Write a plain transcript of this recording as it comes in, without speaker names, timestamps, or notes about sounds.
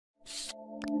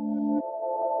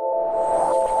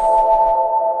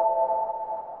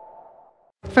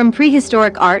From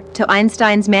prehistoric art to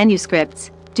Einstein's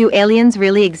manuscripts, do aliens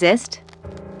really exist?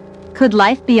 Could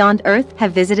life beyond Earth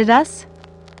have visited us?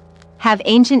 Have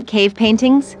ancient cave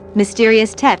paintings,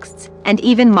 mysterious texts, and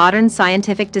even modern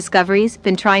scientific discoveries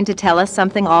been trying to tell us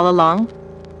something all along?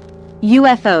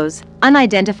 UFOs,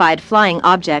 unidentified flying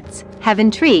objects, have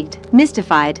intrigued,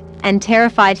 mystified, and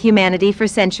terrified humanity for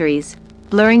centuries,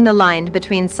 blurring the line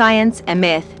between science and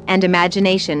myth and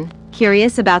imagination.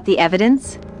 Curious about the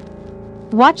evidence?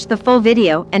 Watch the full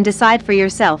video and decide for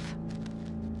yourself.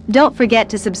 Don't forget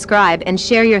to subscribe and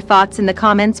share your thoughts in the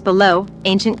comments below.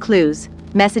 Ancient clues,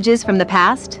 messages from the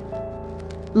past?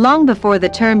 Long before the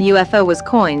term UFO was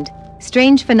coined,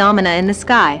 strange phenomena in the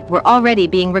sky were already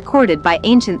being recorded by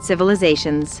ancient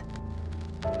civilizations.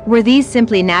 Were these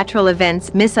simply natural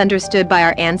events misunderstood by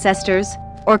our ancestors,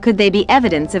 or could they be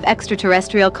evidence of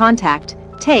extraterrestrial contact?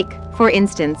 Take, for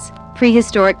instance,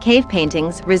 prehistoric cave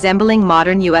paintings resembling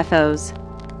modern UFOs.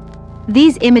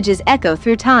 These images echo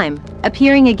through time,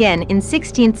 appearing again in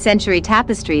 16th century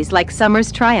tapestries like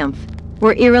Summer's Triumph,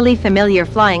 where eerily familiar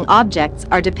flying objects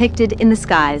are depicted in the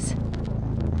skies.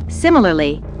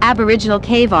 Similarly, Aboriginal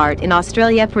cave art in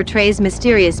Australia portrays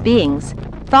mysterious beings,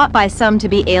 thought by some to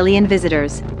be alien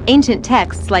visitors. Ancient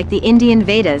texts like the Indian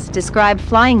Vedas describe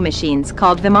flying machines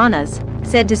called vimanas,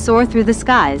 said to soar through the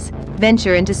skies,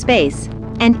 venture into space,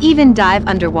 and even dive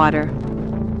underwater.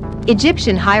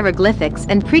 Egyptian hieroglyphics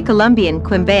and pre-Columbian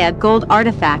Quimbaya gold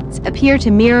artifacts appear to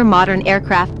mirror modern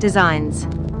aircraft designs.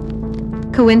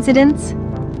 Coincidence?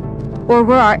 Or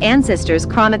were our ancestors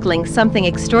chronicling something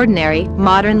extraordinary?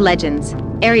 Modern legends,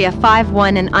 Area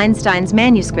 51 and Einstein's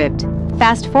manuscript.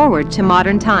 Fast forward to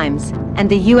modern times, and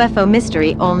the UFO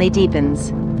mystery only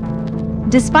deepens.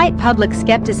 Despite public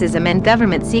skepticism and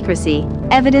government secrecy,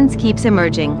 evidence keeps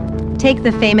emerging. Take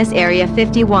the famous Area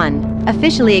 51,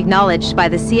 officially acknowledged by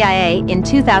the CIA in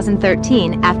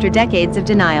 2013 after decades of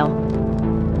denial.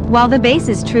 While the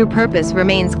base's true purpose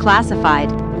remains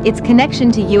classified, its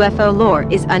connection to UFO lore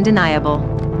is undeniable.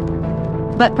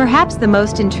 But perhaps the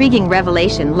most intriguing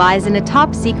revelation lies in a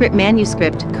top-secret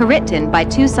manuscript co-written by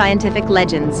two scientific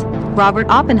legends, Robert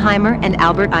Oppenheimer and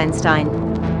Albert Einstein.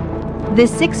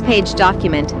 This 6-page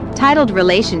document, titled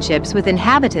Relationships with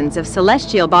Inhabitants of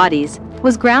Celestial Bodies,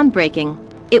 was groundbreaking.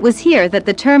 It was here that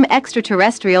the term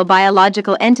extraterrestrial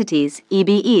biological entities,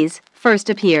 EBEs, first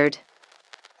appeared.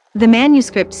 The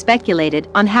manuscript speculated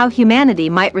on how humanity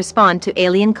might respond to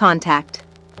alien contact.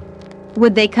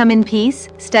 Would they come in peace,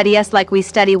 study us like we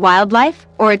study wildlife,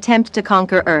 or attempt to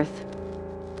conquer Earth?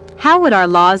 How would our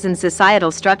laws and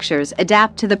societal structures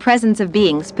adapt to the presence of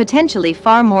beings potentially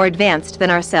far more advanced than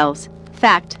ourselves?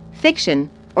 Fact, fiction,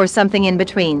 or something in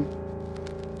between?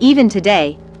 Even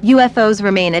today, UFOs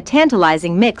remain a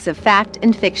tantalizing mix of fact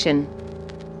and fiction.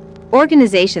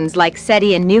 Organizations like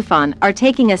SETI and MUFON are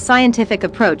taking a scientific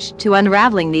approach to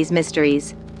unraveling these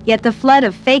mysteries, yet the flood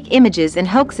of fake images and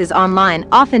hoaxes online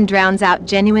often drowns out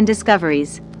genuine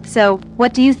discoveries. So,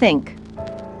 what do you think?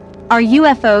 Are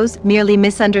UFOs merely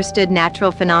misunderstood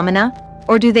natural phenomena,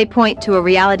 or do they point to a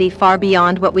reality far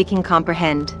beyond what we can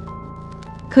comprehend?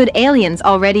 Could aliens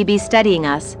already be studying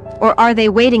us, or are they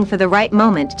waiting for the right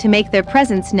moment to make their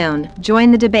presence known?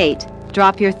 Join the debate,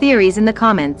 drop your theories in the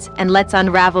comments, and let's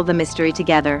unravel the mystery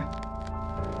together.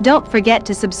 Don't forget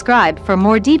to subscribe for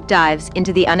more deep dives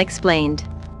into the unexplained.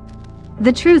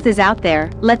 The truth is out there,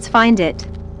 let's find it.